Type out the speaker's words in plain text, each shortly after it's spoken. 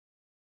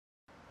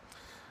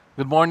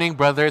Good morning,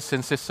 brothers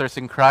and sisters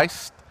in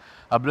Christ.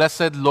 A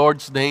blessed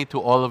Lord's Day to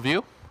all of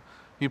you.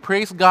 We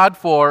praise God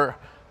for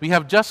we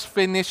have just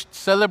finished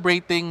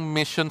celebrating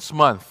Missions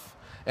Month.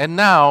 And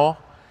now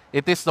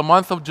it is the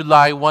month of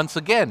July once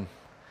again.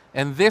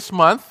 And this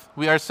month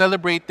we are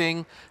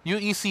celebrating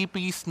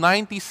UECP's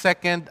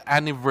 92nd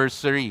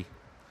anniversary.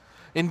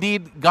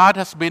 Indeed, God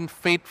has been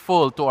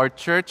faithful to our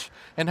church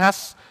and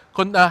has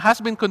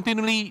been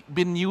continually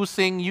been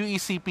using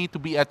UECP to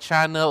be a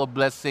channel of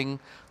blessing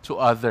to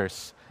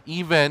others,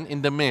 even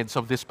in the midst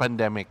of this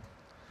pandemic.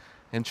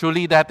 And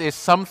truly, that is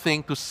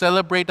something to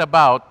celebrate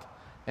about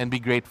and be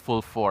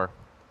grateful for.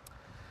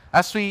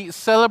 As we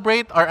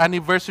celebrate our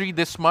anniversary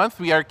this month,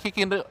 we are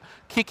kicking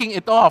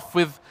it off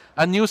with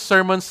a new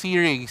sermon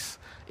series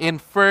in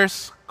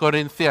First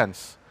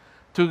Corinthians.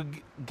 To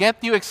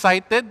get you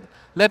excited,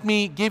 let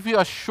me give you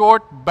a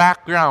short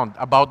background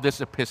about this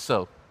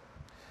epistle.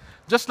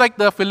 Just like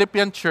the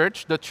Philippian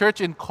church, the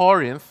church in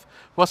Corinth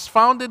was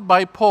founded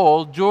by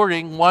Paul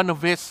during one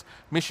of his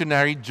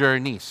missionary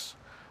journeys.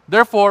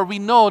 Therefore, we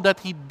know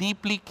that he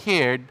deeply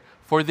cared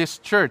for this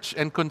church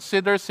and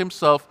considers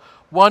himself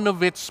one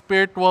of its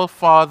spiritual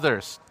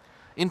fathers.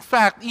 In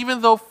fact,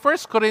 even though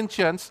First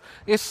Corinthians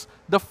is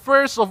the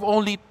first of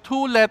only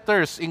two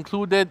letters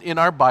included in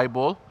our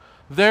Bible,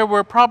 there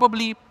were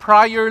probably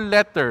prior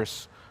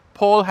letters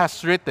Paul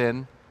has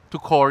written to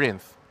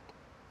Corinth.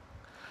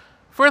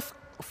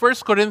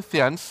 First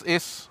Corinthians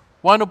is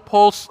one of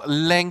Paul's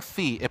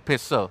lengthy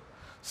epistle,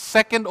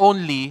 second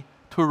only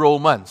to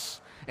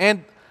Romans.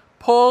 And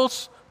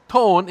Paul's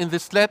tone in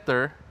this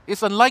letter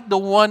is unlike the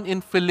one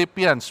in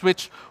Philippians,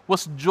 which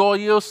was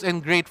joyous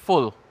and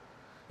grateful.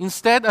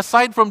 Instead,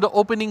 aside from the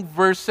opening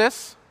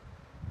verses,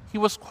 he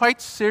was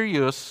quite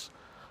serious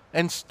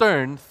and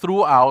stern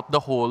throughout the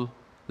whole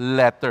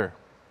letter.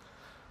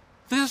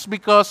 This is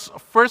because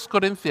 1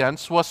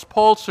 Corinthians was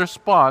Paul's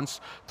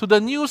response to the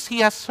news he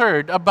has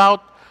heard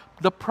about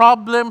the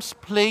problems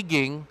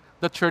plaguing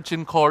the church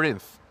in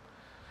Corinth.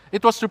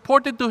 It was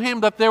reported to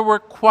him that there were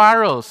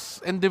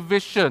quarrels and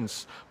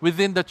divisions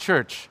within the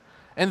church,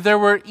 and there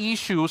were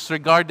issues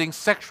regarding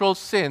sexual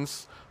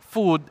sins,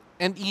 food,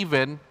 and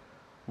even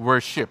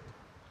worship.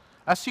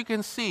 As you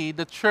can see,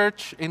 the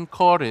church in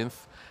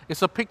Corinth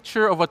is a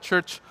picture of a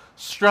church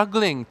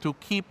struggling to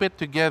keep it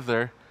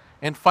together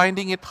and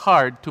finding it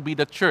hard to be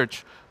the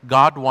church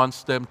God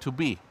wants them to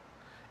be.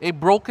 A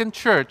broken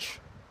church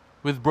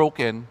with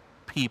broken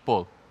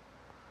people.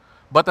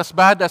 But as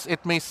bad as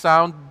it may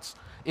sound,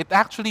 it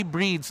actually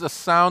breeds a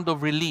sound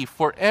of relief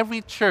for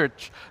every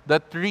church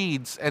that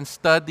reads and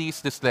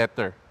studies this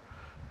letter.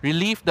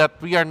 Relief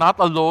that we are not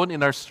alone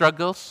in our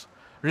struggles.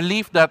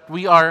 Relief that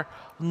we are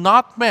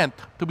not meant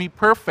to be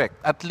perfect,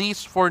 at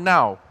least for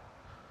now.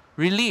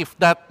 Relief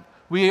that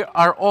we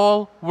are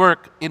all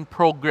work in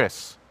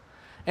progress.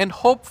 And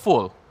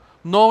hopeful,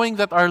 knowing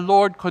that our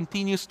Lord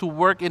continues to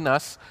work in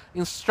us,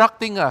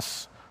 instructing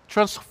us,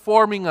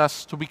 transforming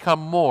us to become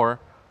more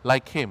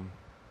like Him.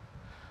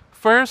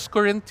 1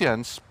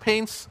 Corinthians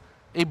paints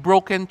a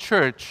broken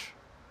church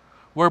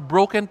where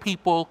broken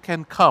people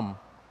can come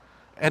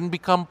and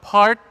become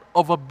part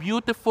of a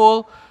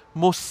beautiful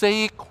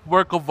mosaic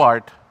work of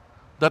art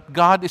that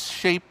God is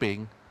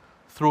shaping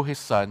through His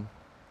Son,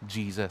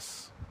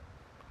 Jesus.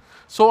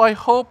 So I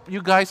hope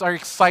you guys are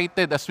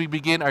excited as we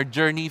begin our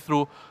journey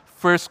through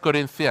 1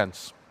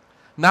 Corinthians.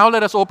 Now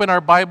let us open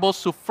our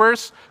Bibles to 1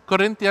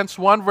 Corinthians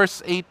 1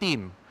 verse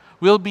 18.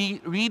 We'll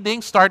be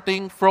reading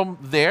starting from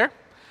there,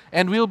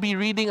 and we'll be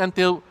reading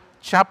until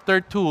chapter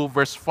 2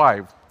 verse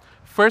 5.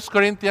 1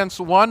 Corinthians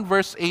 1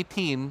 verse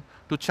 18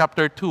 to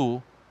chapter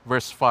 2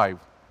 verse 5.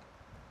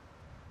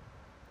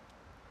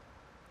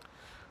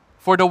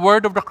 For the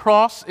word of the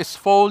cross is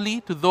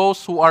folly to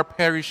those who are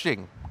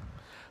perishing.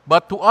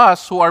 But to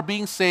us who are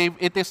being saved,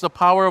 it is the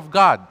power of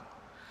God.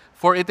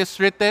 For it is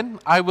written,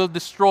 I will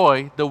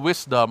destroy the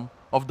wisdom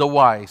of the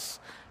wise,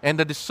 and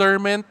the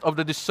discernment of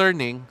the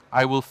discerning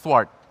I will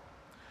thwart.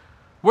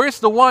 Where is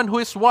the one who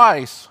is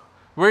wise?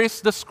 Where is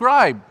the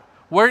scribe?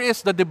 Where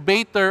is the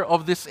debater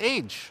of this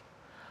age?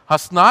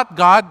 Has not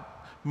God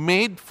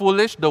made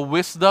foolish the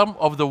wisdom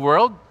of the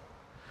world?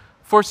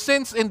 For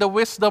since in the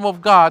wisdom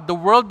of God, the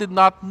world did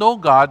not know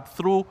God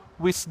through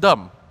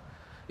wisdom,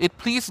 it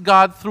pleased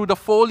God through the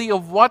folly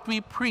of what we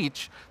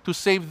preach to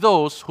save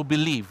those who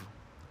believe.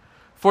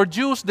 For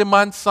Jews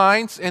demand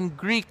signs and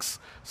Greeks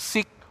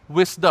seek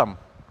wisdom,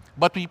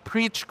 but we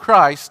preach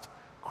Christ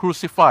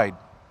crucified,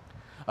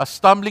 a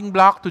stumbling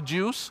block to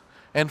Jews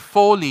and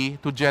folly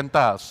to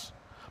Gentiles.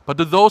 But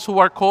to those who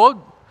are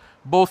called,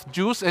 both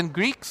Jews and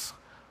Greeks,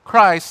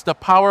 Christ the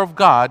power of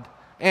God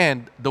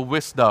and the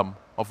wisdom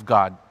of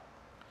God.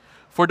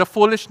 For the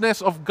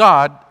foolishness of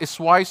God is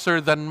wiser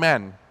than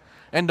men,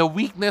 and the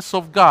weakness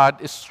of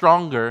God is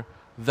stronger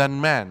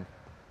than man.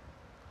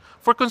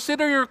 For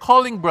consider your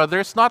calling,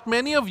 brothers. Not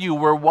many of you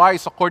were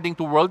wise according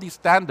to worldly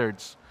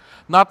standards.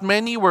 Not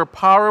many were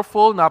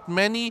powerful, not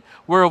many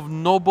were of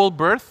noble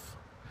birth.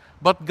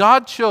 But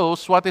God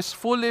chose what is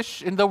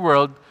foolish in the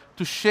world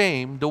to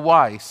shame the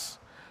wise.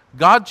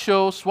 God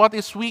chose what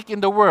is weak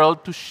in the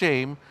world to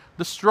shame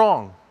the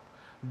strong.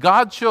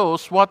 God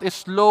chose what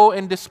is low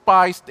and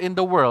despised in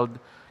the world,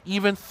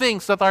 even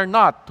things that are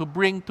not, to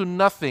bring to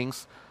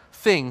nothings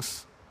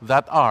things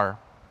that are,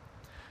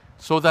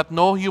 so that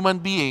no human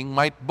being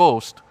might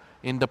boast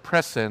in the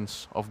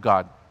presence of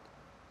God.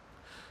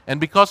 And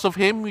because of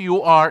him,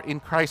 you are in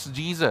Christ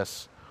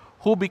Jesus,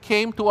 who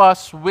became to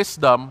us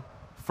wisdom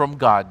from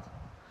God,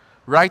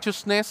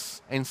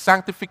 righteousness and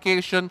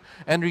sanctification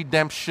and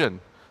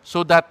redemption,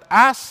 so that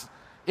as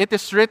it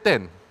is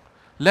written,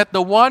 let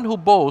the one who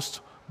boasts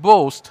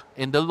boast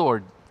in the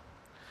Lord.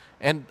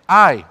 And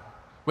I,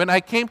 when I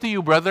came to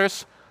you,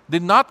 brothers,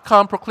 did not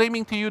come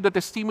proclaiming to you the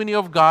testimony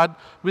of God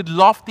with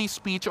lofty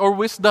speech or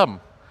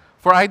wisdom,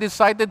 for I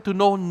decided to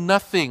know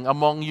nothing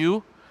among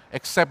you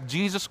except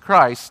Jesus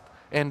Christ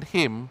and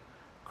him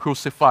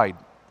crucified.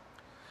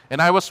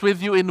 And I was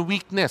with you in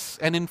weakness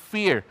and in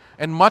fear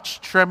and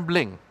much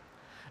trembling.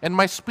 And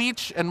my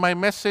speech and my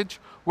message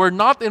were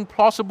not in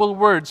plausible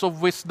words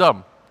of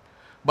wisdom,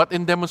 but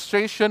in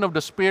demonstration of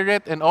the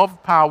Spirit and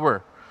of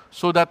power,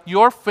 so that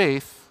your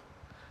faith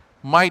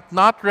might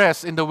not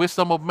rest in the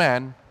wisdom of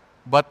man,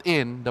 but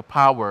in the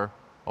power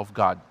of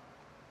God.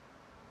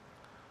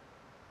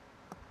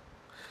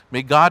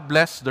 May God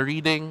bless the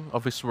reading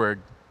of His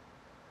Word.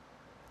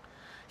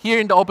 Here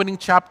in the opening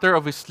chapter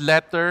of his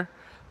letter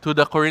to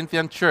the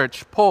Corinthian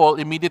church, Paul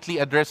immediately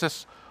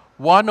addresses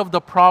one of the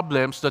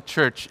problems the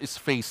church is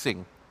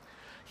facing.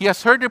 He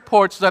has heard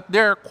reports that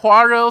there are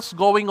quarrels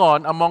going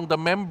on among the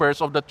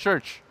members of the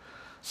church.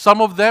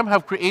 Some of them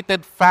have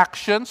created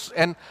factions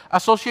and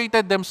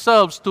associated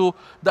themselves to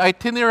the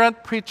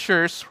itinerant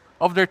preachers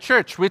of their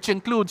church, which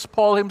includes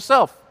Paul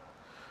himself.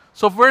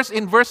 So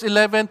in verse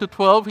 11 to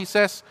 12, he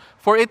says,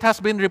 "For it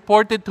has been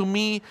reported to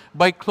me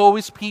by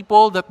Chloe's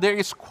people that there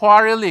is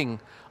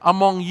quarreling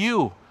among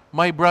you,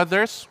 my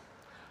brothers.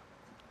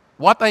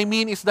 What I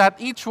mean is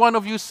that each one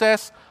of you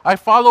says, I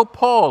follow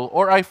Paul,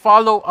 or I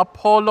follow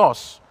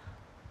Apollos,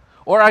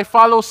 or I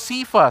follow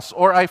Cephas,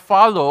 or I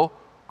follow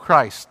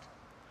Christ."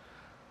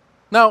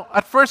 Now,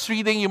 at first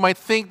reading, you might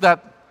think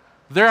that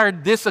there are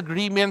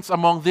disagreements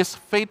among these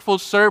faithful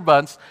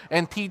servants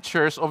and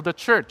teachers of the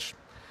church,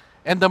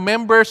 and the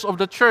members of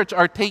the church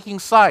are taking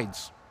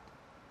sides.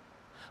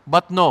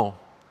 But no,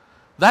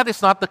 that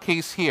is not the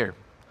case here.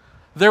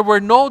 There were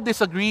no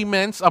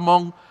disagreements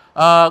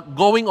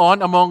going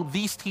on among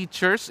these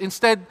teachers.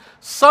 Instead,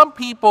 some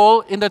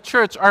people in the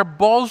church are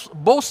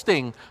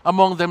boasting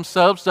among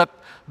themselves that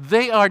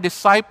they are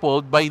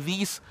discipled by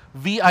these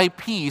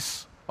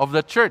VIPs of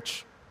the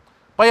church.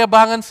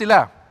 Payabangan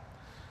sila.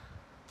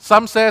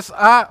 Some says,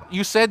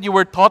 you said you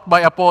were taught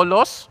by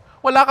Apollos?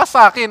 Wala ka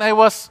sa akin, I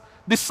was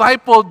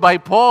discipled by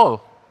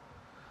Paul.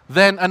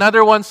 Then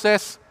another one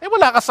says,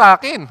 wala ka sa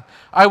akin,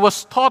 I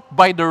was taught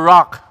by the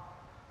rock,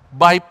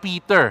 by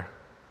Peter.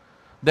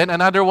 Then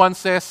another one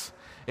says,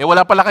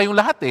 wala pala kayong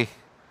lahat eh.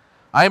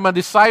 I am a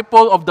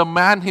disciple of the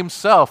man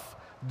himself,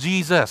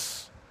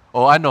 Jesus.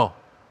 O ano,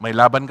 may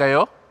laban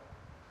kayo?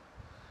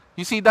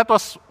 You see, that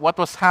was what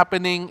was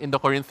happening in the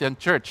Corinthian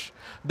church.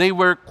 They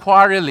were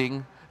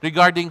quarreling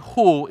regarding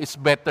who is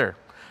better.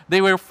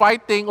 They were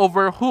fighting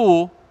over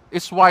who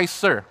is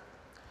wiser.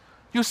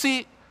 You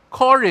see,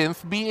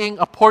 Corinth, being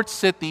a port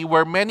city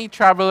where many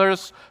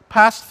travelers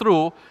pass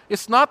through,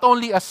 is not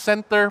only a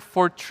center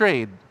for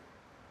trade,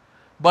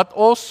 but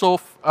also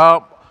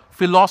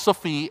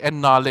philosophy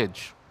and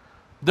knowledge.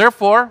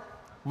 Therefore,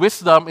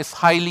 wisdom is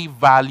highly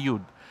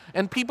valued,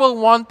 and people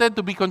wanted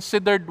to be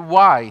considered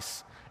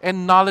wise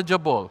and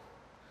knowledgeable.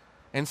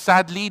 And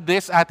sadly,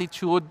 this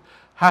attitude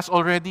has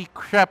already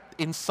crept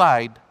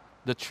inside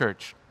the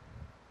church.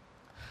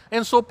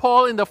 And so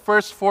Paul, in the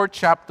first 4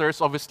 chapters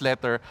of his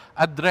letter,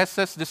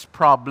 addresses this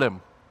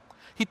problem.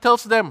 He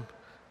tells them,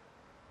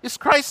 is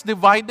Christ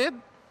divided?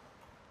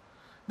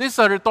 This is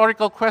a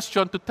rhetorical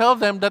question to tell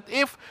them that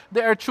if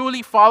they are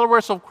truly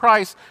followers of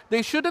Christ,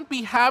 they shouldn't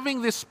be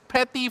having this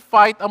petty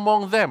fight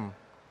among them.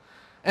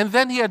 And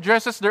then he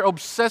addresses their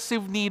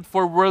obsessive need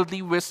for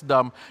worldly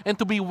wisdom and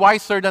to be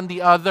wiser than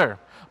the other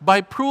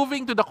by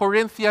proving to the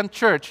Corinthian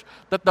church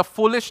that the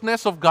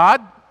foolishness of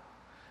God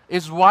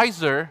is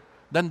wiser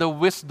than the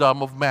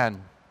wisdom of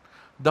man.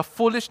 The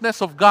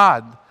foolishness of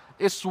God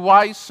is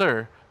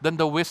wiser than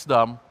the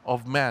wisdom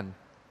of man.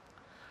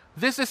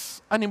 This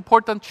is an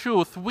important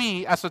truth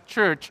we as a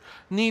church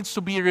needs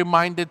to be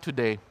reminded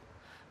today.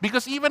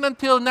 Because even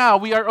until now,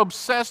 we are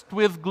obsessed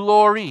with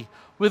glory,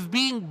 with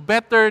being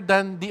better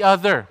than the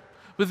other,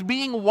 with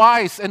being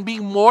wise and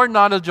being more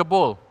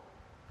knowledgeable.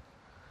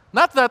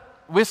 Not that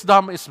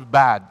wisdom is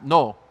bad,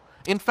 no.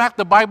 In fact,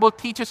 the Bible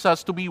teaches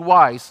us to be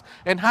wise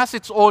and has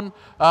its own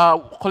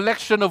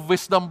collection of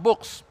wisdom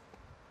books.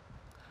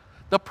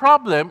 The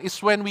problem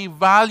is when we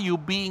value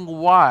being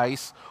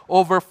wise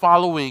over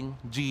following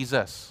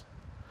Jesus.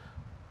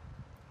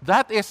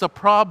 That is a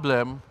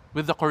problem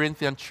with the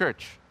Corinthian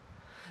church.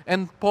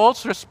 And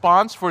Paul's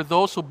response for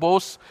those who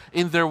boast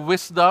in their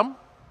wisdom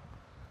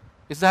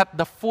is that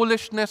the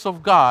foolishness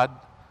of God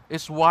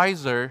is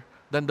wiser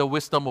than the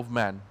wisdom of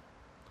man.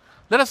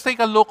 Let us take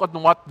a look at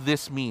what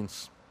this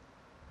means.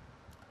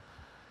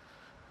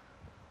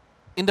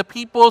 In the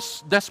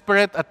people's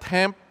desperate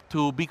attempt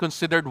to be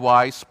considered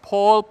wise,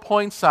 Paul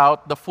points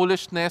out the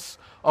foolishness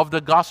of the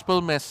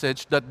gospel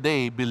message that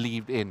they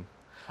believed in.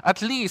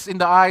 At least in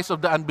the eyes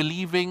of the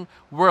unbelieving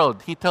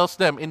world, he tells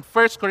them in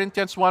 1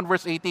 Corinthians 1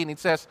 verse 18, it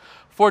says,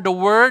 "For the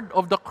word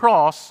of the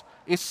cross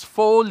is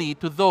folly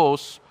to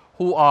those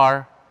who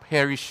are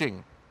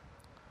perishing."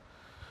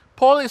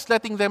 Paul is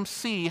letting them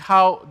see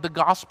how the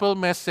gospel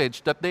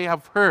message that they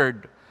have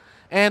heard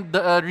and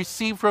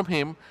received from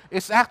him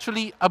is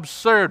actually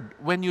absurd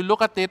when you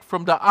look at it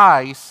from the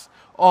eyes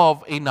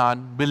of a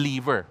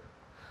non-believer.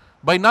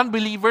 By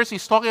non-believers,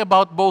 he's talking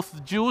about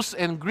both Jews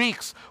and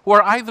Greeks who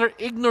are either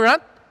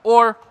ignorant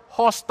or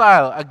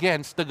hostile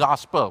against the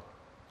gospel.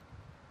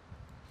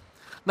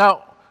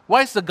 Now,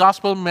 why is the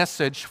gospel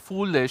message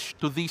foolish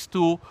to these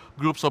two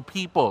groups of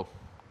people?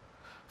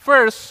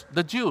 First,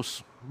 the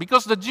Jews.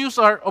 Because the Jews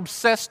are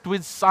obsessed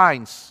with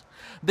signs.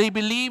 They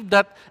believe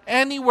that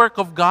any work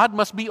of God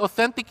must be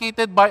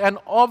authenticated by an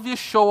obvious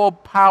show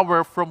of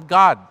power from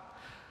God.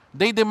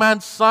 They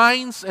demand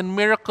signs and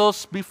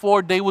miracles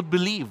before they would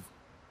believe.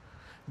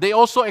 They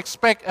also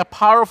expect a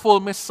powerful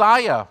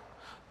Messiah,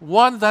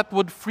 one that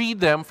would free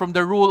them from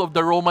the rule of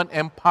the Roman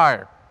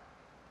Empire.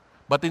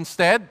 But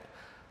instead,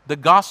 the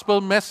gospel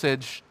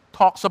message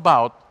talks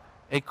about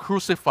a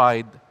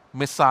crucified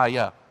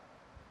Messiah.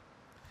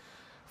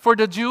 For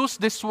the Jews,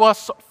 this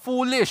was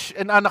foolish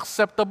and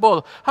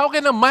unacceptable. How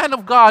can a man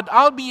of God,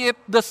 albeit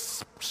the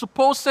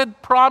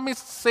supposed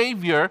promised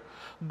Savior,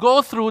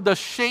 go through the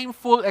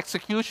shameful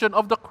execution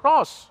of the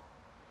cross?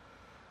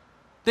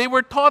 They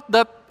were taught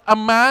that a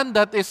man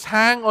that is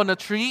hanged on a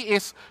tree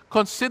is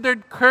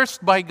considered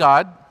cursed by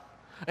God,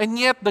 and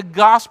yet the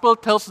gospel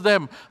tells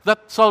them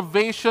that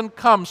salvation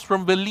comes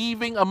from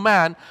believing a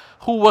man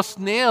who was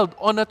nailed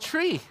on a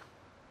tree.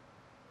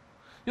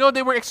 You know,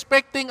 they were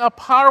expecting a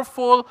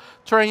powerful,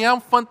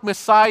 triumphant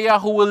Messiah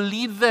who will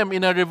lead them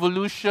in a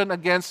revolution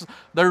against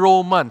the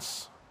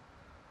Romans.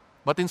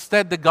 But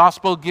instead, the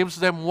gospel gives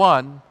them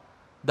one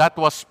that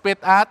was spit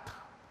at,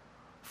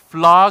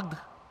 flogged,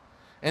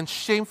 and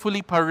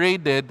shamefully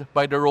paraded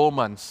by the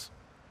Romans.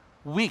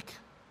 Weak,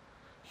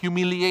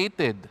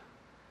 humiliated,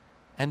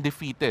 and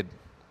defeated.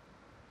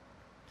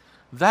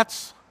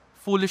 That's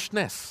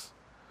foolishness,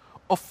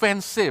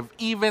 offensive,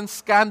 even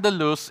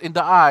scandalous in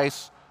the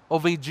eyes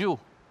of a Jew.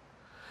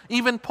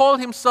 Even Paul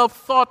himself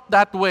thought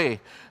that way,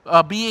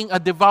 being a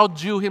devout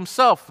Jew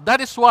himself. That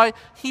is why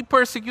he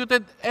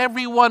persecuted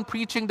everyone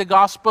preaching the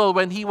gospel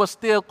when he was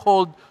still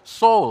called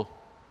Saul.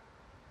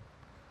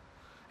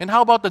 And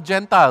how about the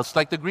Gentiles,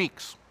 like the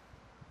Greeks?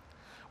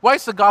 Why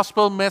is the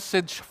gospel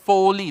message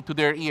folly to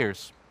their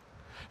ears?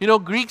 You know,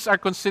 Greeks are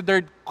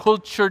considered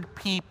cultured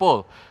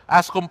people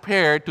as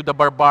compared to the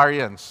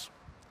barbarians.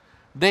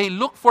 They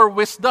look for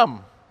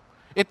wisdom.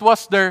 It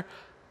was their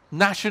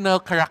national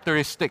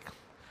characteristic.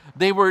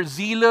 They were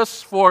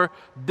zealous for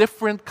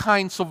different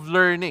kinds of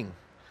learning.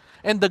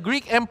 And the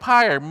Greek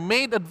Empire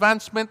made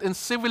advancement in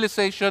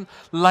civilization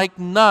like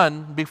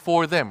none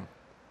before them.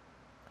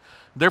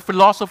 Their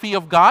philosophy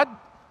of God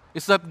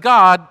is that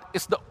God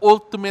is the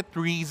ultimate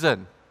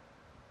reason.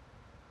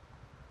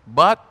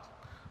 But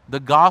the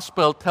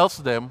gospel tells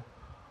them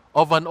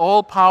of an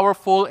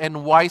all-powerful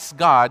and wise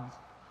God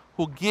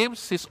who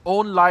gives his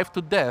own life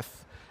to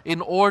death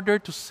in order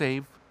to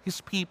save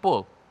his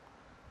people.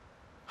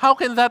 How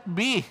can that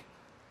be?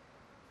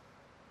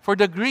 For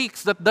the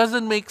Greeks, that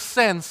doesn't make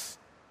sense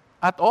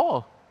at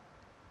all.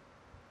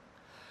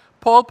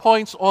 Paul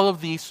points all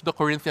of these to the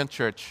Corinthian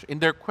church in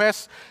their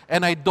quest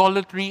and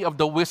idolatry of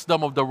the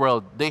wisdom of the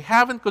world. They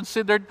haven't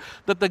considered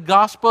that the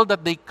gospel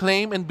that they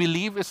claim and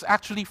believe is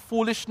actually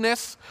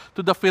foolishness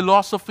to the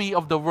philosophy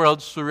of the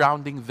world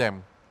surrounding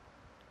them.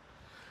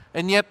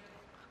 And yet,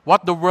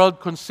 what the world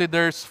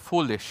considers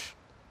foolish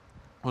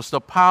was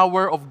the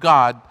power of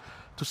God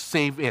to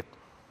save it.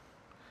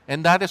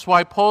 And that is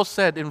why Paul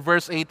said in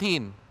verse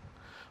 18,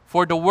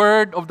 "For the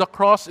word of the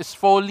cross is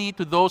folly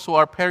to those who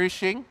are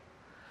perishing,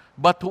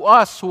 but to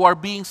us who are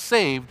being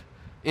saved,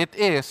 it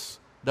is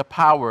the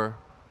power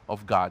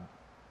of God."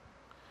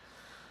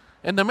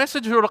 And the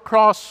message of the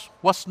cross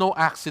was no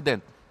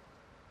accident.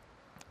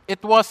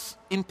 It was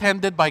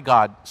intended by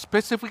God,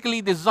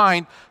 specifically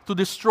designed to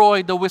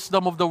destroy the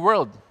wisdom of the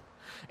world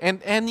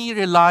and any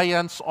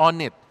reliance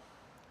on it,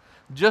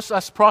 just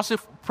as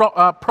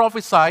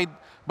prophesied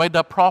by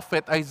the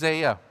prophet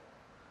Isaiah.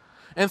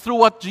 And through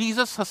what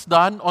Jesus has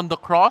done on the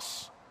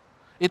cross,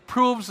 it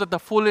proves that the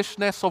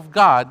foolishness of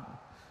God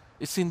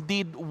is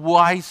indeed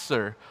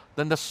wiser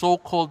than the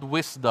so-called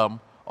wisdom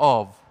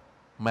of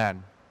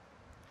man.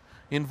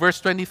 In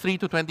verse 23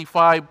 to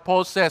 25,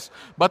 Paul says,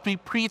 "But we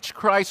preach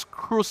Christ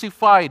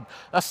crucified,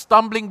 a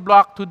stumbling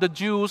block to the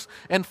Jews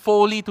and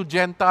folly to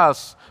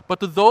Gentiles. But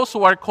to those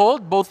who are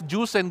called, both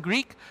Jews and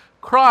Greek,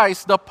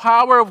 Christ, the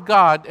power of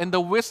God and the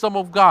wisdom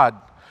of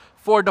God.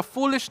 For the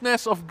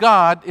foolishness of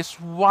God is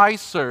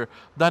wiser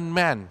than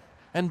man,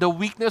 and the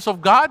weakness of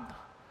God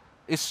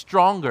is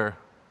stronger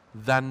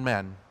than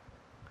man."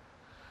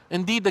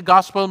 Indeed, the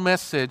gospel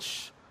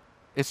message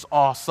is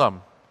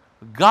awesome.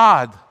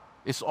 God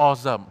is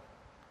awesome.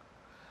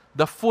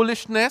 The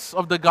foolishness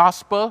of the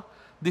gospel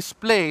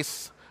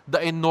displays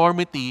the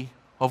enormity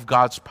of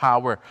God's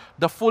power.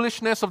 The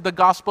foolishness of the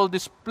gospel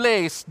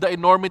displays the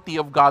enormity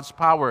of God's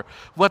power.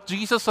 What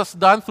Jesus has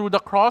done through the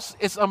cross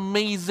is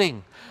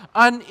amazing,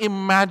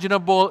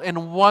 unimaginable,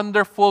 and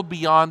wonderful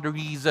beyond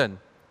reason.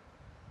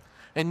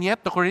 And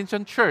yet, the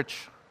Corinthian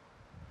church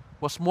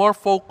was more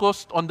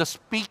focused on the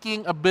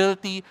speaking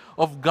ability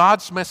of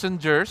God's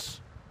messengers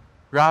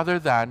rather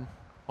than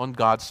on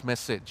God's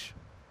message.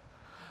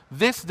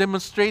 This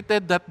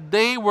demonstrated that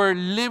they were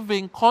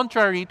living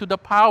contrary to the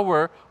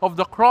power of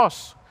the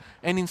cross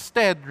and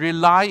instead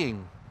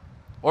relying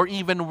or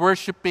even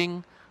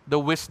worshiping the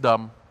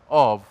wisdom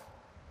of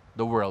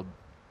the world.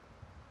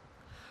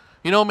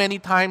 You know, many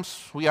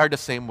times we are the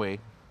same way.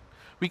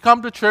 We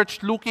come to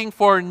church looking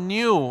for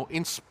new,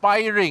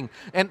 inspiring,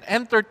 and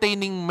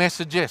entertaining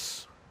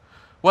messages,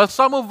 while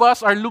some of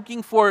us are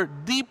looking for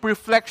deep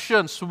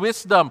reflections,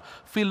 wisdom,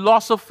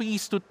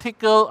 philosophies to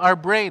tickle our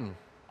brain.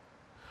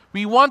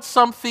 We want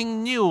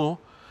something new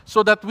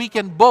so that we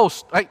can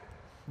boast.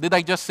 Did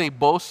I just say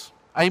boast?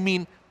 I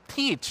mean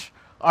teach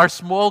our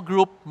small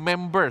group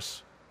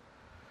members.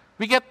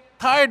 We get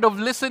tired of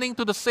listening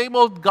to the same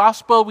old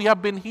gospel we have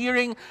been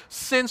hearing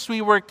since we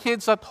were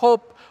kids at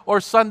Hope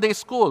or Sunday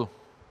school.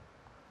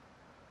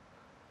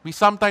 We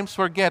sometimes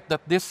forget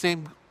that this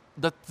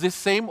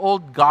same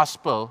old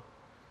gospel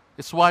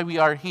is why we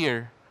are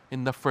here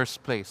in the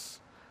first place.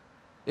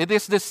 It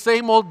is the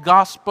same old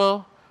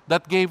gospel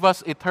that gave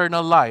us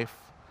eternal life,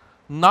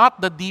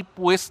 not the deep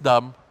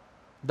wisdom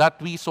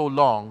that we so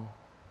long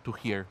to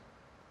hear.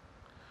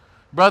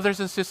 Brothers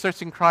and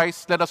sisters in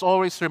Christ, let us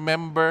always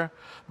remember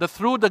that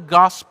through the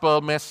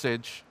gospel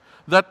message,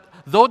 that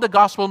though the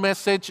gospel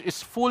message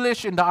is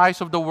foolish in the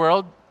eyes of the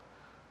world,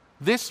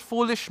 this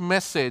foolish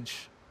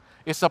message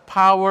is a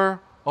power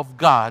of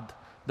God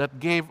that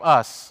gave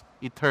us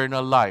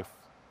eternal life,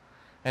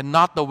 and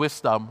not the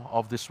wisdom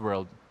of this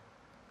world.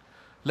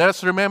 Let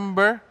us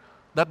remember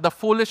that the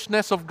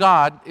foolishness of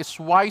God is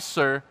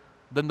wiser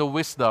than the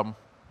wisdom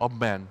of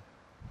men.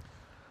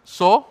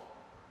 So,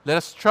 let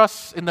us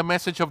trust in the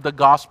message of the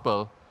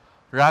gospel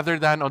rather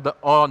than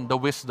on the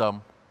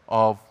wisdom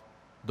of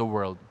the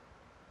world.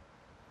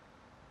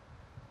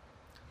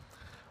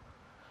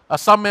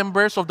 As some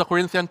members of the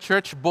Corinthian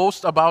church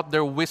boast about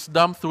their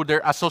wisdom through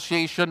their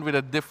association with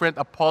the different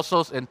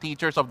apostles and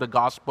teachers of the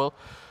gospel,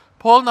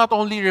 Paul not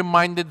only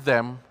reminded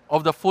them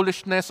of the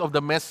foolishness of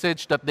the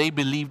message that they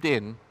believed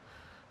in,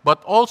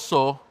 but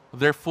also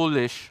their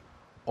foolish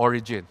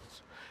origins.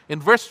 In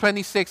verse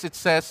 26, it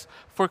says,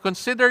 "For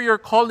consider your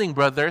calling,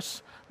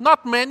 brothers.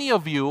 Not many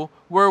of you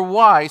were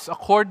wise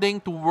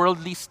according to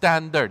worldly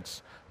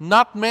standards.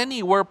 Not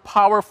many were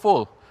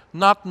powerful.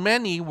 Not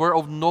many were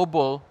of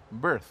noble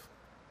birth."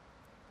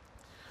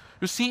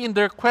 You see, in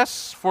their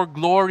quest for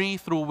glory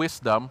through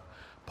wisdom,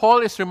 Paul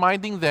is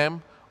reminding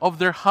them of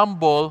their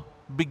humble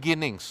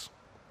beginnings.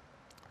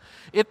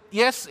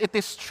 Yes, it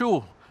is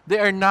true. They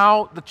are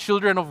now the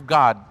children of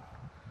God.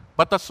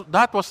 But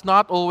that was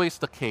not always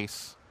the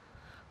case.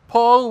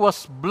 Paul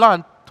was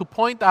blunt to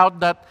point out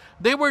that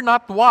they were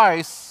not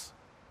wise,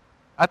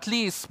 at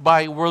least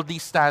by worldly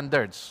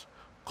standards,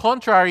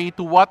 contrary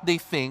to what they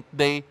think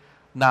they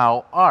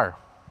now are.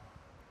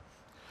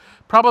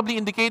 Probably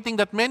indicating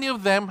that many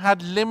of them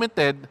had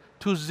limited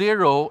to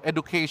zero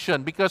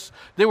education because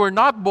they were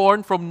not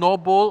born from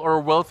noble or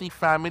wealthy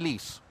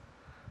families.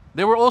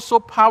 They were also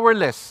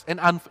powerless and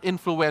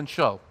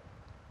influential.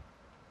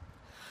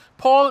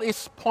 Paul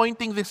is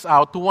pointing this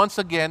out to once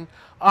again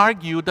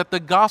argue that the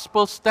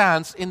gospel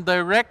stands in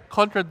direct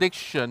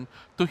contradiction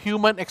to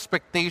human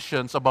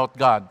expectations about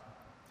God.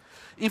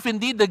 If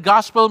indeed the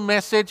gospel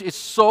message is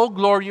so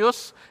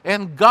glorious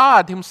and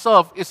God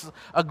himself is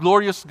a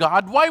glorious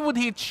God, why would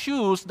he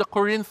choose the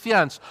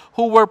Corinthians,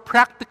 who were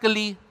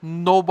practically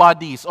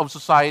nobodies of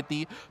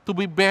society, to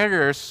be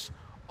bearers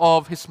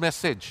of his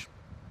message?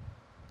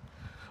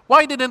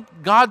 Why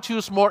didn't God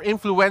choose more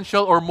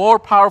influential or more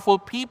powerful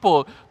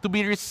people to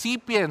be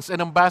recipients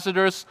and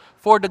ambassadors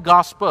for the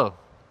gospel?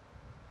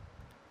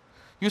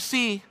 You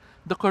see,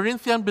 the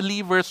Corinthian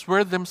believers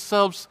were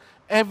themselves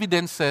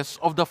evidences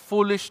of the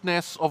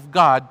foolishness of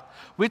God,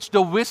 which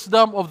the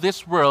wisdom of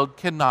this world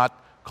cannot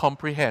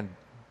comprehend.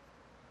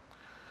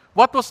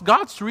 What was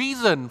God's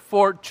reason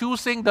for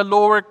choosing the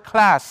lower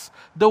class,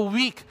 the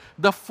weak,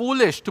 the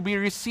foolish, to be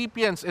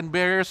recipients and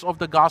bearers of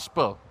the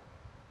gospel?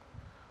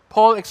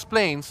 Paul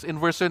explains in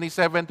verse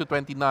 27 to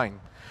 29.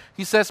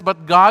 He says,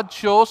 "But God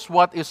chose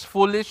what is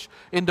foolish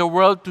in the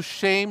world to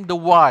shame the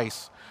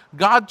wise.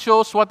 God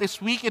chose what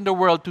is weak in the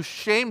world to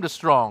shame the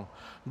strong.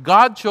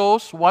 God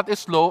chose what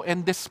is low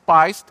and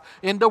despised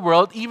in the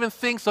world, even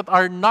things that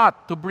are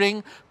not, to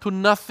bring to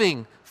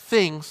nothing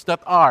things that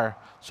are,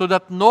 so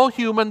that no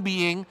human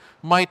being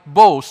might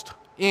boast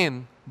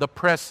in the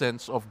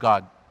presence of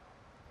God."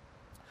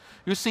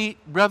 You see,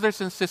 brothers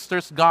and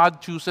sisters,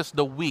 God chooses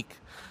the weak,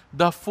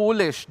 the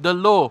foolish, the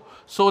low,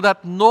 so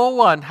that no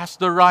one has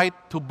the right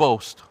to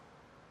boast.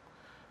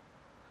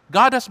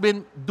 God has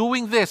been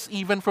doing this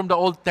even from the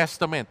Old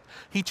Testament.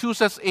 He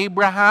chooses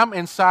Abraham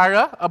and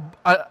Sarah,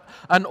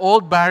 an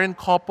old barren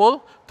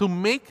couple, to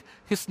make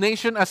his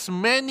nation as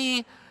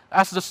many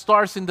as the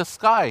stars in the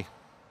sky.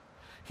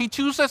 He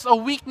chooses a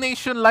weak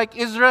nation like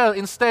Israel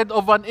instead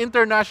of an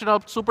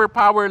international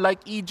superpower like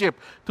Egypt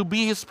to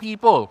be his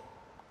people.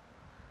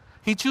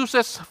 He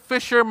chooses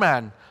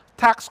fishermen,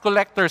 tax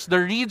collectors, the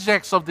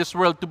rejects of this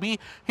world to be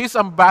his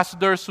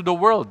ambassadors to the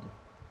world.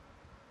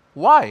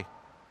 Why?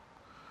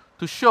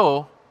 To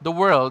show the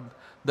world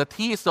that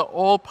he is the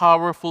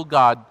all-powerful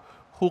God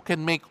who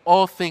can make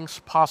all things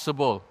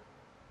possible.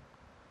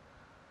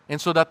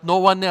 And so that no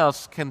one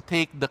else can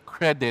take the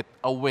credit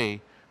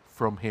away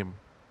from him.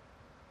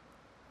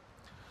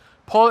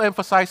 Paul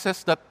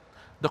emphasizes that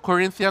the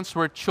Corinthians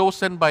were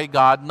chosen by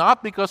God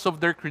not because of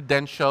their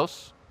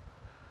credentials,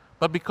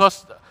 but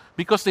because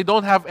they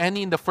don't have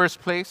any in the first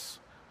place,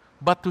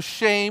 but to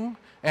shame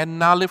and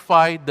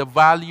nullify the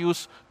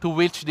values to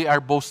which they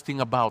are boasting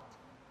about.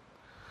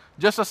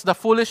 Just as the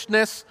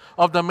foolishness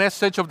of the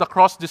message of the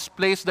cross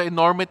displays the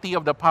enormity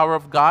of the power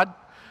of God,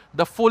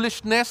 the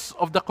foolishness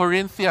of the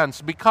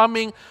Corinthians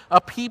becoming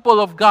a people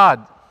of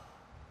God,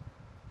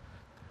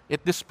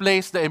 it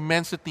displays the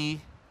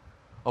immensity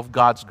of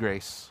God's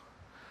grace.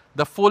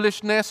 The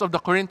foolishness of the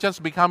Corinthians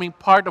becoming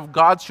part of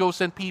God's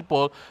chosen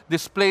people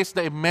displays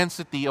the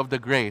immensity of the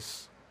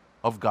grace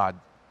of God.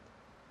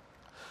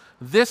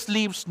 This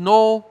leaves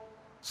no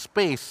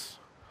space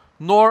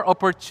nor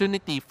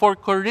opportunity for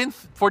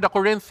the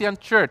Corinthian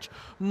church,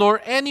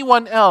 nor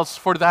anyone else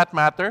for that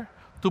matter,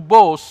 to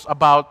boast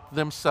about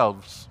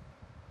themselves.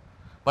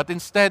 But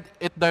instead,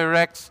 it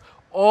directs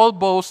all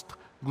boast,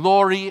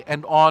 glory,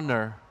 and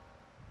honor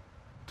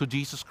to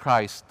Jesus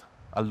Christ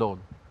alone,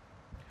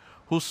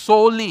 who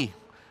solely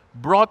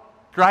brought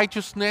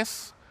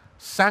righteousness,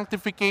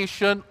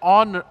 sanctification,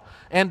 honor,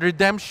 and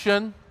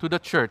redemption to the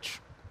church.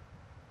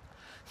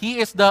 He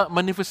is the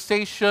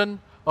manifestation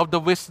of the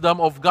wisdom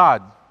of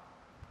God,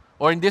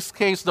 or in this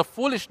case, the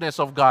foolishness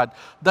of God,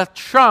 that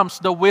trumps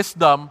the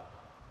wisdom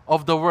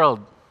of the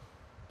world.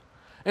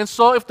 And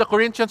so if the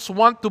Corinthians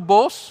want to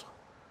boast,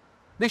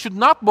 they should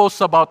not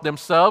boast about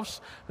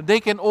themselves.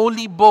 They can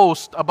only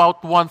boast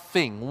about one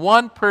thing,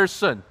 one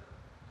person.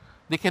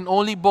 They can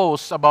only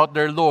boast about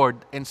their Lord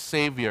and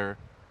Savior,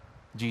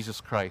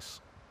 Jesus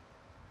Christ.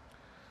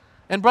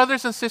 And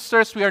brothers and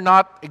sisters, we are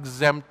not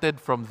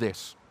exempted from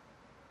this.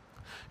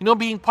 You know,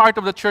 being part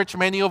of the church,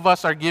 many of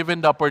us are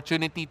given the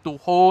opportunity to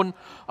hone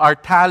our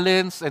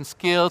talents and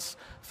skills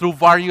through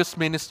various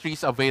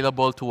ministries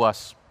available to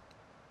us.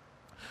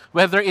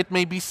 Whether it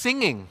may be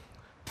singing,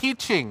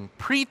 teaching,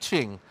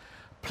 preaching,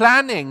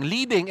 planning,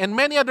 leading, and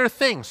many other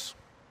things.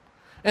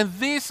 And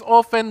this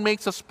often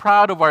makes us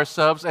proud of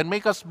ourselves and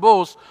make us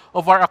boast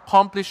of our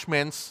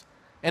accomplishments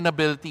and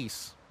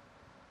abilities.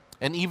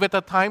 And even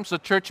at times, the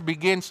church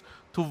begins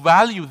to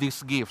value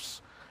these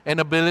gifts and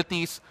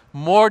abilities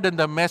more than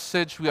the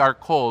message we are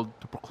called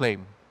to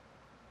proclaim.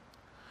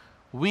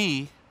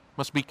 We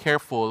must be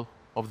careful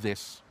of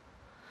this.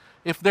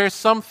 If there's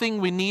something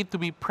we need to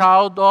be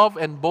proud of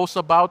and boast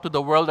about to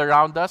the world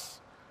around us,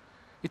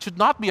 it should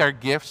not be our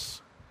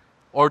gifts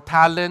or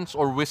talents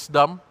or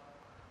wisdom.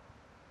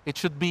 It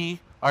should be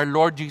our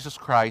Lord Jesus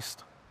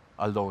Christ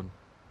alone.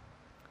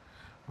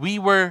 We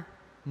were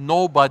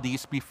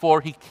nobodies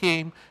before He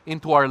came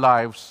into our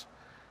lives,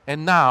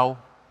 and now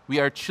we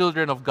are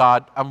children of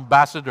God,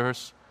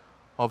 ambassadors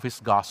of His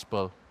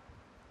gospel.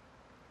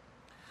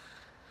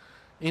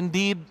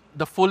 Indeed,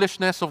 the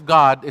foolishness of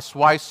God is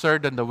wiser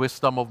than the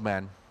wisdom of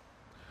man.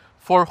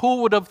 For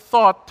who would have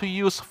thought to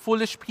use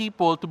foolish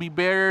people to be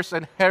bearers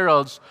and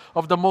heralds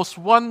of the most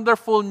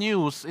wonderful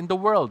news in the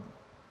world?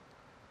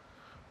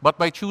 But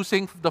by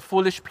choosing the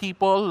foolish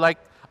people like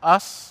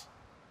us,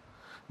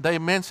 the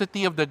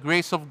immensity of the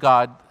grace of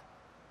God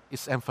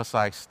is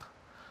emphasized.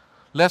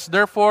 Let's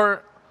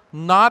therefore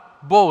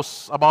not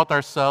boast about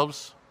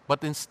ourselves,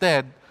 but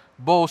instead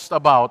boast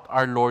about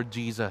our Lord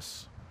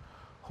Jesus,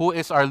 who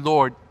is our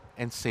Lord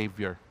and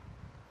Savior.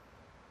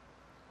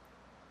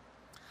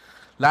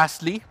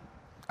 Lastly,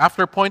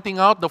 after pointing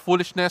out the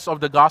foolishness of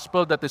the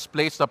gospel that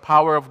displays the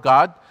power of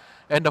God,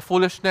 and the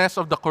foolishness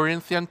of the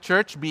Corinthian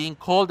church being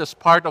called as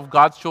part of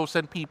God's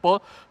chosen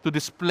people to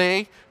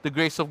display the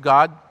grace of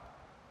God,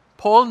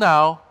 Paul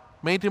now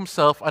made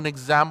himself an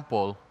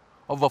example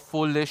of a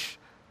foolish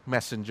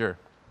messenger.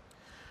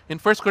 In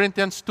 1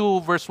 Corinthians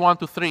 2, verse 1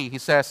 to 3, he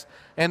says,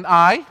 "And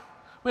I,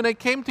 when I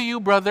came to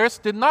you, brothers,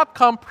 did not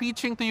come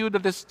preaching to you the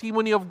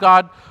testimony of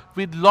God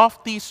with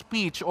lofty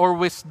speech or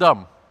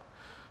wisdom.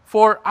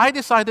 For I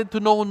decided to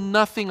know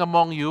nothing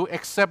among you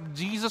except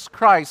Jesus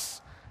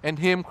Christ and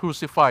Him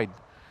crucified.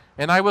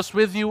 And I was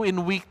with you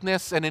in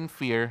weakness and in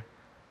fear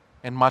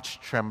and much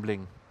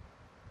trembling."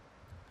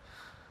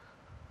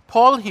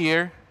 Paul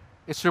here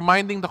is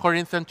reminding the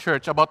Corinthian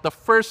church about the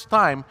first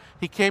time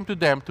he came to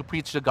them to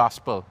preach the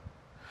gospel.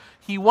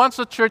 He wants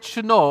the church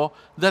to know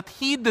that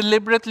he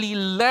deliberately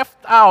left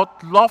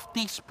out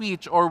lofty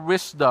speech or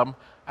wisdom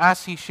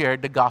as he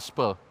shared the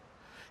gospel.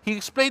 He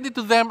explained it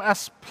to them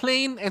as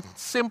plain and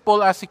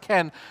simple as he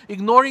can,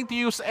 ignoring to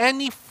use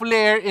any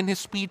flair in his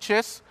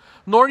speeches,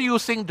 nor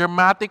using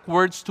dramatic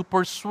words to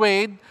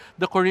persuade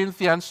the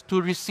Corinthians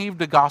to receive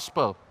the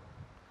gospel.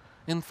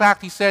 In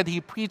fact, he said he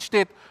preached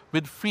it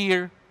with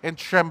fear and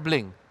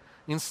trembling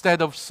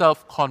instead of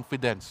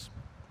self-confidence.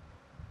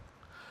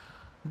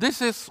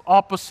 This is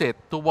opposite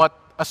to what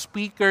a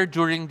speaker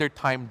during their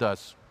time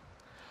does.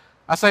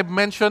 As I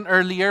mentioned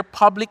earlier,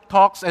 public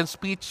talks and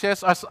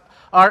speeches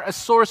are a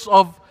source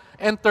of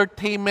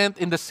entertainment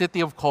in the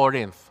city of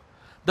Corinth.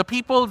 The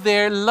people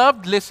there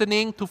loved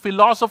listening to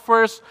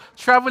philosophers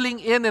traveling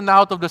in and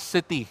out of the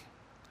city.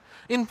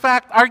 In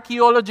fact,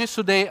 archaeologists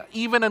today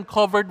even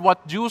uncovered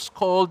what Jews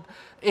called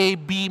a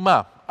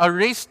bima, a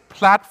raised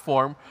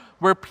platform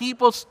where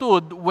people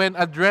stood when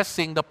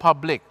addressing the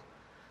public.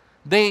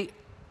 They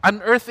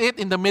unearthed it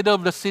in the middle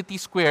of the city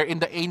square in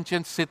the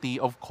ancient city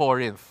of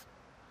Corinth.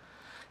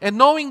 And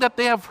knowing that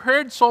they have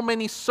heard so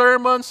many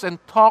sermons and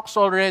talks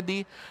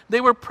already,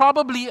 they were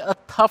probably a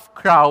tough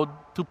crowd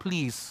to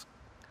please.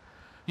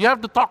 You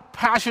have to talk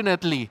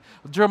passionately,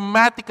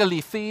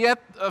 dramatically,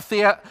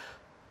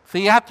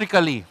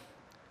 theatrically,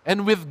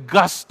 and with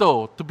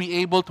gusto to be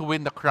able to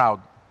win the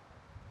crowd.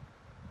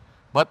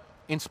 But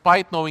in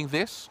spite knowing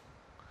this,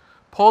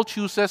 Paul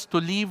chooses to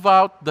leave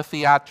out the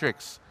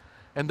theatrics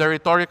and the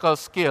rhetorical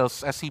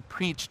skills as he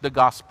preached the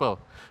gospel,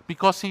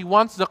 because he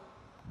wants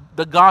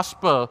the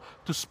gospel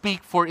to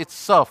speak for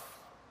itself.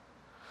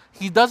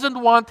 He doesn't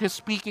want his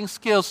speaking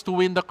skills to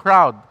win the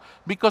crowd,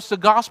 because the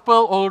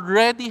gospel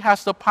already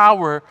has the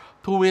power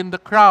to win the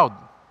crowd.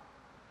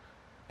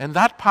 And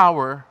that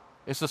power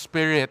is the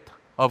Spirit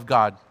of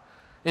God.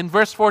 In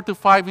verse 4 to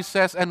 5, he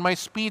says, "And my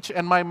speech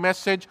and my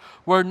message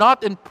were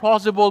not in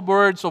plausible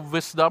words of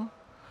wisdom,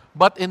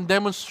 but in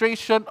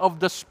demonstration of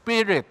the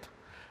Spirit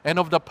and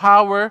of the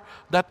power,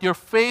 that your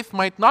faith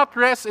might not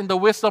rest in the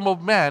wisdom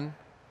of man,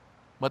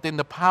 but in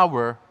the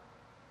power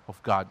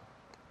of God."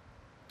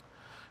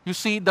 You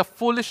see, the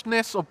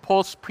foolishness of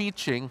Paul's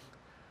preaching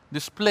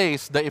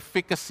displays the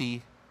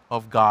efficacy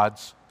of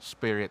God's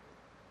Spirit.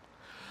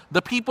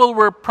 The people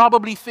were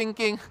probably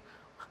thinking,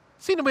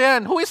 "Sino ba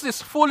yan? Who is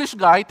this foolish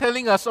guy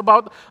telling us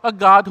about a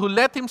God who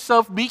let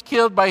himself be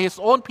killed by his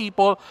own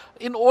people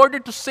in order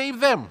to save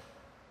them?"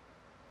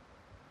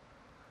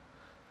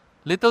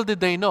 Little did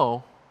they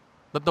know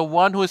that the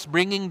one who is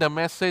bringing the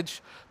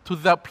message to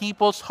the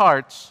people's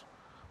hearts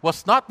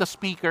was not the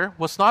speaker,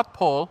 was not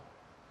Paul,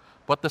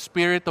 but the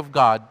Spirit of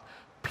God,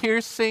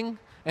 piercing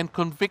and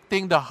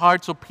convicting the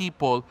hearts of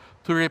people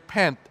to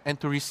repent and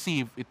to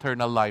receive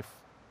eternal life.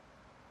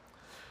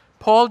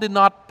 Paul did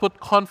not put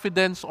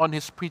confidence on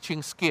his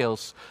preaching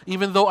skills,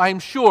 even though I'm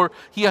sure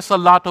he has a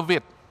lot of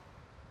it.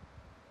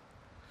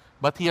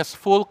 But he has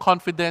full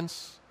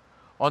confidence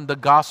on the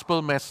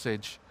gospel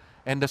message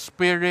and the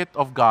Spirit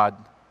of God,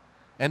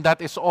 and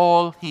that is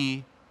all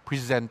he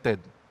presented.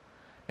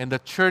 And the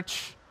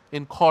church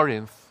in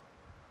Corinth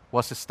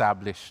was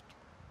established.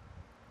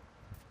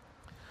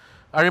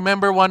 I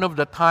remember one of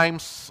the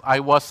times I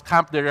was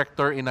camp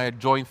director in a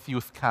joint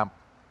youth camp.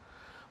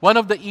 One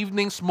of the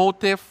evening's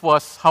motif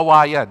was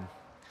Hawaiian.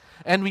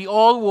 And we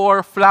all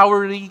wore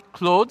flowery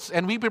clothes,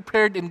 and we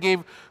prepared and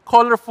gave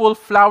colorful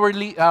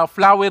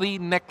flowery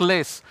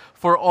necklace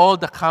for all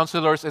the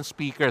counselors and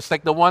speakers,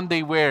 like the one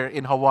they wear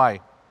in Hawaii.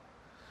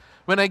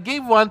 When I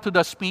gave one to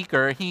the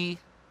speaker, he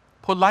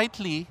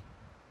politely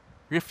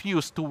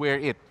refused to wear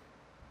it.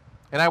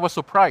 And I was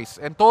surprised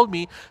and told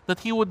me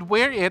that he would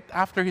wear it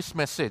after his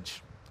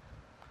message.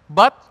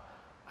 But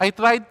I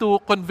tried to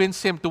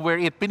convince him to wear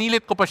it.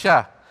 Pinilit ko pa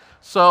siya.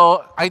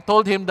 So I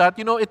told him that,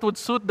 it would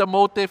suit the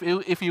motif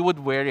if he would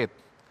wear it.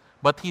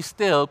 But he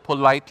still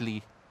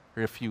politely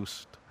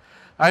refused.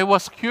 I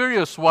was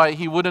curious why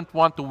he wouldn't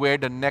want to wear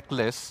the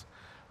necklace,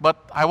 but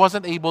I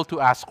wasn't able to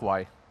ask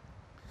why.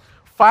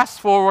 Fast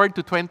forward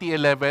to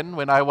 2011,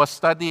 when I was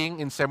studying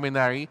in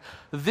seminary,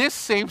 this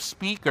same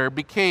speaker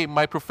became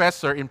my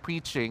professor in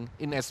preaching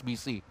in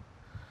SBC.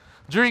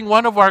 During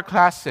one of our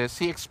classes,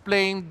 he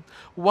explained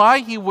why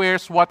he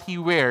wears what he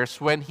wears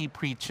when he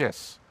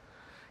preaches.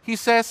 He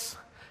says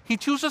he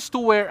chooses to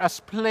wear as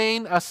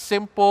plain, as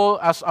simple,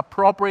 as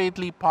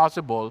appropriately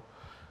possible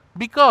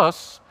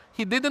because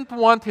he didn't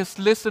want his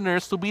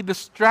listeners to be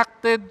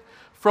distracted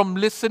from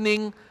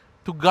listening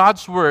to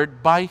God's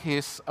word by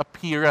his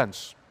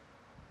appearance.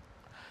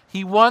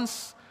 He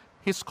wants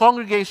his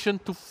congregation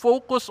to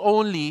focus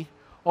only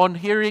on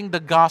hearing the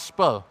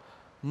gospel,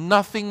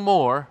 nothing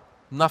more,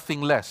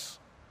 nothing less.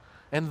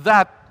 And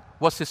that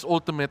was his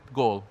ultimate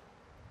goal.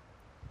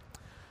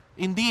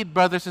 Indeed,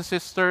 brothers and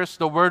sisters,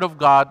 the Word of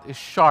God is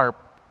sharp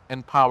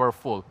and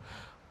powerful,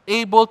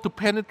 able to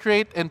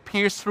penetrate and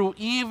pierce through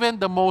even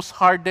the most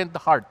hardened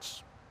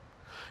hearts.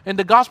 And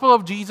the gospel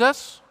of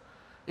Jesus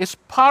is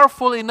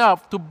powerful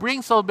enough to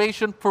bring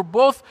salvation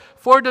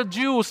for the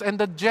Jews and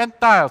the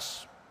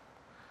Gentiles.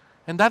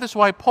 And that is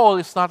why Paul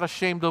is not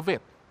ashamed of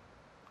it.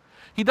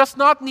 He does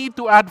not need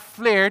to add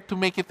flair to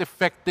make it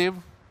effective.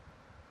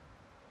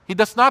 He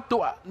does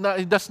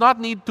not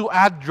need to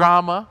add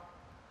drama.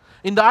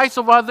 In the eyes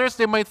of others,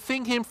 they might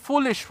think him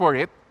foolish for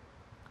it.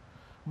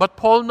 But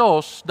Paul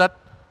knows that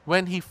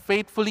when he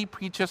faithfully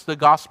preaches the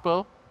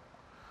gospel,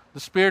 the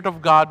Spirit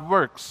of God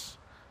works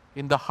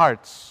in the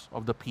hearts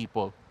of the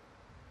people.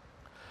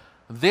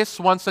 This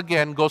once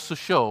again goes to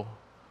show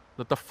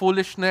that the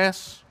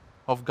foolishness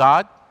of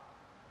God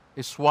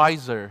is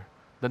wiser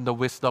than the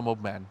wisdom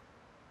of man.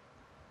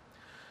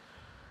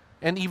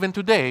 And even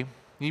today,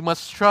 we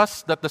must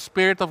trust that the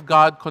Spirit of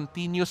God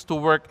continues to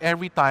work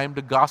every time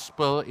the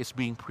gospel is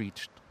being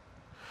preached.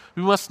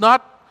 We must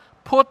not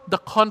put the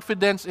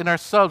confidence in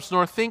ourselves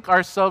nor think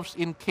ourselves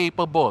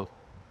incapable.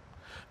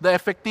 The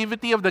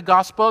effectivity of the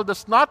gospel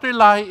does not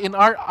rely in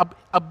our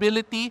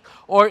ability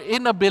or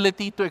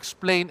inability to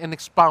explain and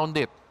expound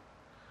it,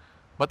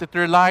 but it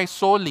relies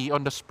solely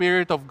on the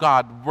Spirit of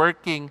God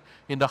working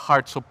in the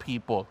hearts of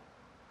people.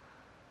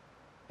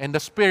 And the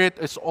Spirit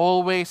is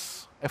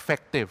always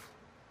effective.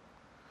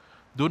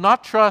 Do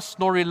not trust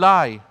nor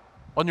rely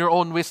on your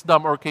own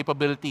wisdom or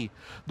capability.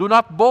 Do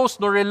not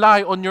boast nor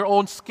rely on your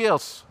own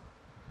skills.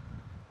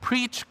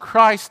 Preach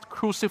Christ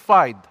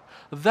crucified.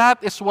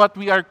 That is what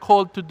we are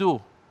called to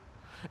do.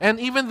 And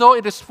even though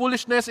it is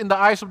foolishness in the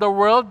eyes of the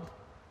world,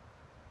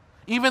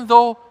 even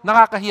though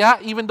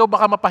nakakahiya, even though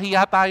baka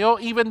mapahiya tayo,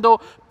 even though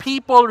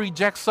people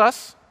rejects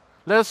us,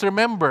 let us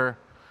remember,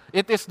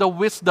 it is the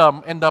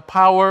wisdom and the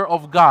power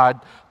of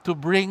God to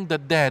bring the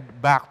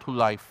dead back to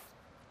life.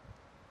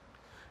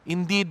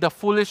 Indeed, the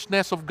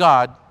foolishness of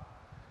God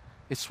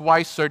is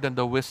wiser than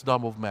the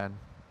wisdom of man.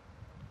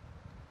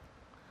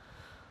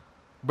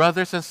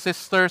 Brothers and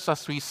sisters,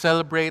 as we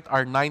celebrate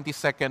our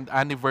 92nd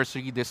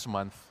anniversary this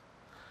month,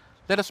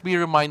 let us be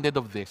reminded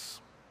of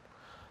this.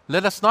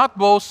 Let us not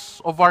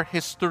boast of our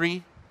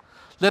history.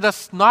 Let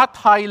us not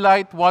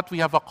highlight what we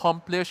have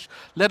accomplished.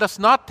 Let us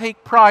not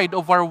take pride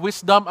of our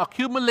wisdom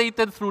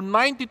accumulated through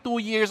 92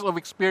 years of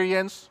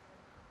experience.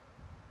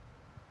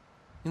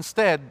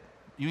 Instead,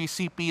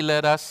 UECP,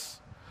 let us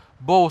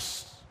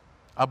boast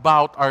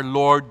about our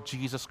Lord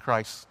Jesus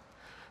Christ,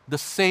 the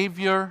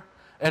Savior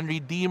and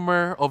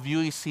Redeemer of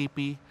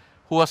UECP,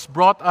 who has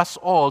brought us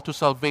all to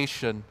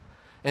salvation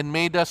and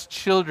made us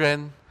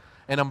children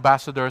and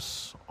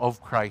ambassadors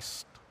of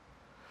Christ.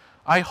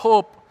 I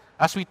hope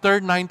as we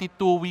turn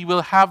 92, we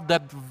will have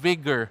that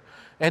vigor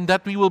and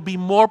that we will be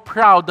more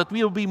proud, that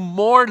we will be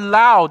more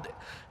loud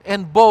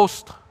and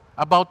boast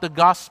about the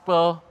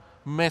gospel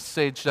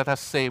message that has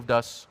saved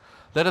us.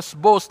 Let us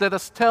boast, let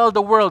us tell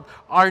the world,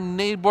 our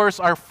neighbors,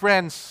 our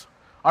friends,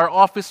 our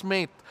office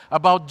mate,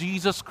 about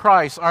Jesus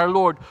Christ, our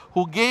Lord,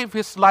 who gave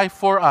His life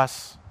for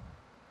us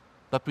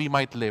that we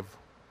might live.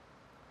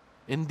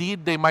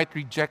 Indeed, they might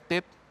reject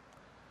it.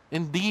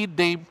 Indeed,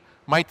 they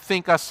might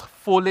think us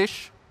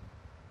foolish.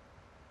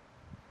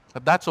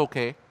 But that's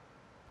okay,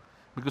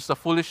 because the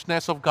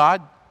foolishness of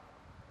God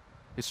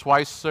is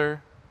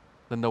wiser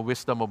than the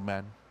wisdom of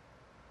man.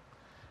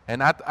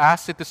 And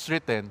as it is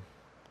written,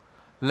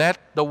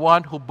 let the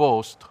one who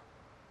boasts,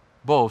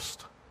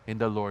 boast in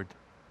the Lord.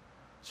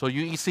 So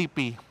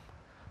UECP,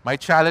 my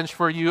challenge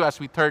for you as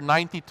we turn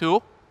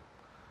 92,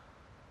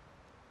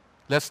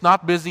 let's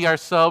not busy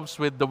ourselves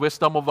with the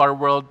wisdom of our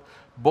world,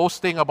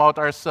 boasting about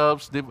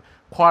ourselves,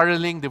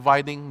 quarreling,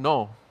 dividing.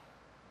 No.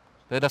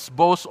 Let us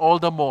boast all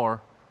the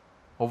more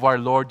of our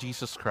Lord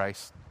Jesus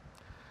Christ.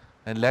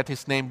 And let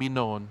His name be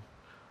known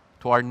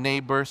to our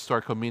neighbors, to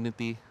our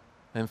community,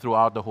 and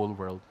throughout the whole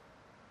world.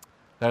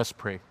 Let us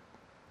pray.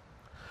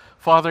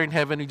 Father in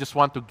heaven, we just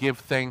want to give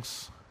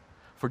thanks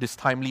for this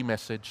timely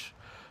message.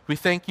 We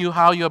thank you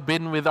how you have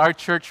been with our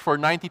church for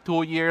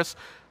 92 years,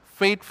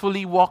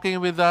 faithfully walking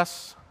with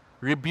us,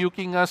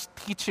 rebuking us,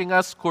 teaching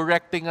us,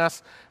 correcting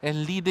us,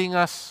 and leading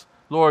us,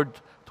 Lord,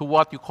 to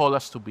what you call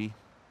us to be,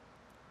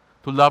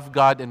 to love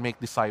God and make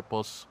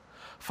disciples.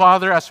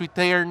 Father, as we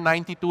turn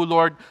 92,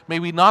 Lord, may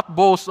we not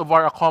boast of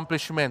our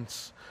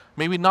accomplishments.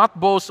 May we not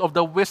boast of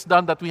the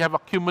wisdom that we have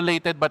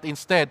accumulated, but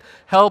instead,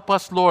 help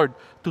us, Lord,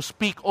 to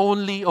speak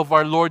only of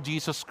our Lord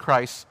Jesus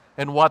Christ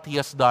and what He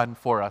has done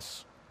for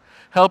us.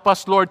 Help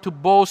us, Lord, to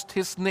boast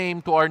His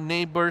name to our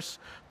neighbors,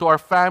 to our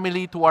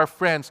family, to our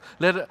friends.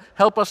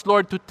 Help us,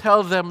 Lord, to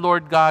tell them,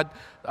 Lord God,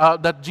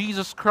 that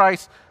Jesus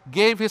Christ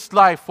gave His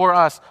life for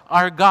us.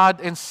 Our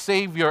God and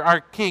Savior, our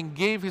King,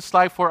 gave His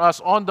life for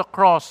us on the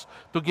cross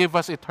to give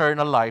us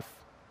eternal life.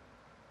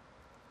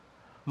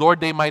 Lord,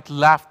 they might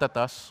laugh at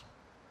us.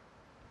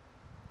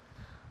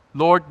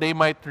 Lord, they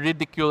might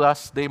ridicule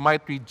us. They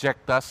might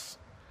reject us.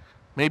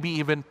 Maybe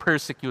even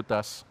persecute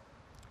us.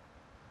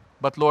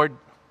 But Lord,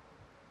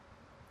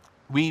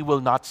 we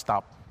will not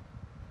stop,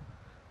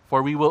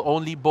 for we will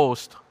only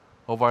boast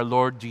of our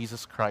Lord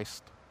Jesus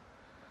Christ.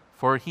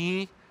 For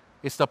He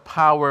is the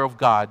power of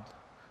God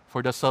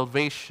for the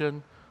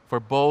salvation for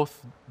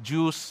both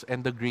Jews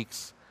and the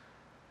Greeks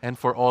and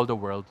for all the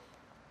world.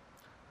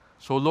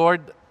 So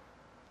Lord,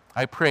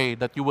 I pray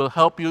that you will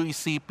help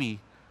UECP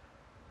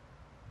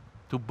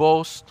to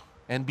boast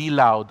and be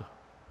loud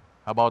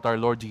about our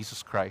Lord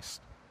Jesus Christ.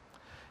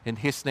 In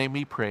His name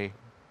we pray.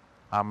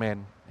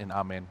 Amen and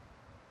amen.